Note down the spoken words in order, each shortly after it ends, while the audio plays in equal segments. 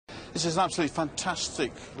This is an absolutely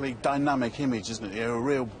fantastically dynamic image, isn't it? You know, a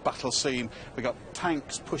real battle scene. We've got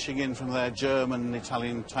tanks pushing in from there, German and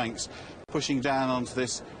Italian tanks, pushing down onto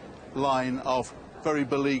this line of very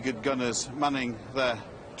beleaguered gunners manning their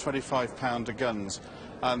 25-pounder guns.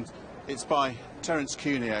 And it's by Terence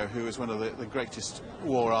Cuneo, who was one of the greatest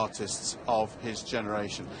war artists of his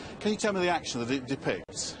generation. Can you tell me the action that it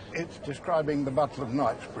depicts? It's describing the Battle of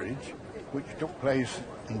Knightsbridge, which took place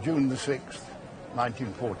on June the 6th,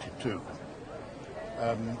 1942.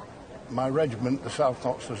 My regiment, the South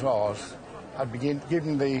Notts Hussars, had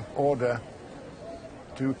given the order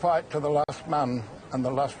to fight to the last man and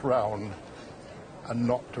the last round and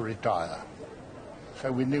not to retire.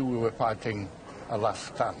 So we knew we were fighting a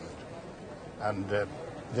last stand. And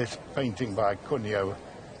this painting by Cuneo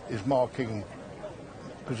is marking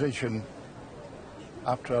position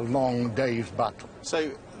after a long day's battle.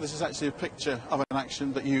 So this is actually a picture of an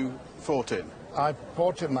action that you fought in? I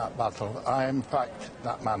fought in that battle. I am, in fact,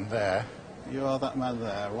 that man there. You are that man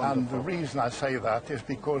there, wonderful. And the reason I say that is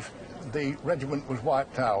because the regiment was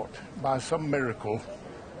wiped out. By some miracle,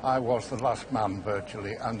 I was the last man,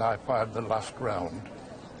 virtually, and I fired the last round.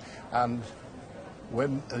 And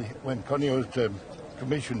when Cuneo was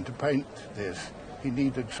commissioned to paint this, he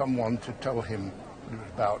needed someone to tell him what it was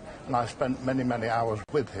about. And I spent many, many hours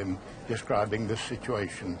with him describing this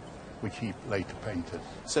situation, which he later painted.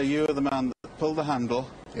 So you were the man that pulled the handle,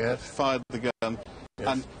 yes, fired the gun, yes,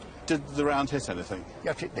 and did the round hit anything?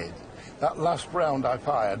 Yes, it did. That last round I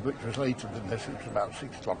fired, which was later than this, it was about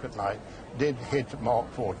 6 o'clock at night, did hit a Mark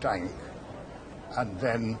IV tank. And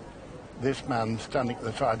then this man standing at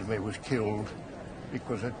the side of me was killed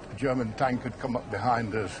because a German tank had come up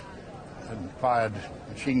behind us and fired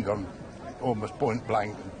a machine gun almost point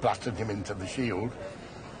blank and blasted him into the shield.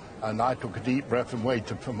 And I took a deep breath and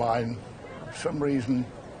waited for mine. For some reason,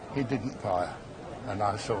 he didn't fire, and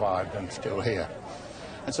I survived and still here.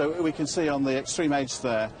 And so we can see on the extreme edge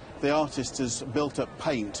there, the artist has built up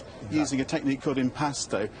paint using a technique called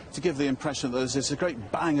impasto to give the impression that there's this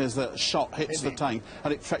great bang as the shot hits the tank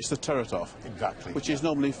and it fetches the turret off. Exactly. Which is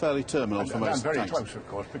normally fairly terminal for most tanks. And very close, of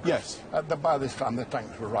course, because yes, by this time the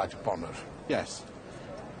tanks were right upon us. Yes.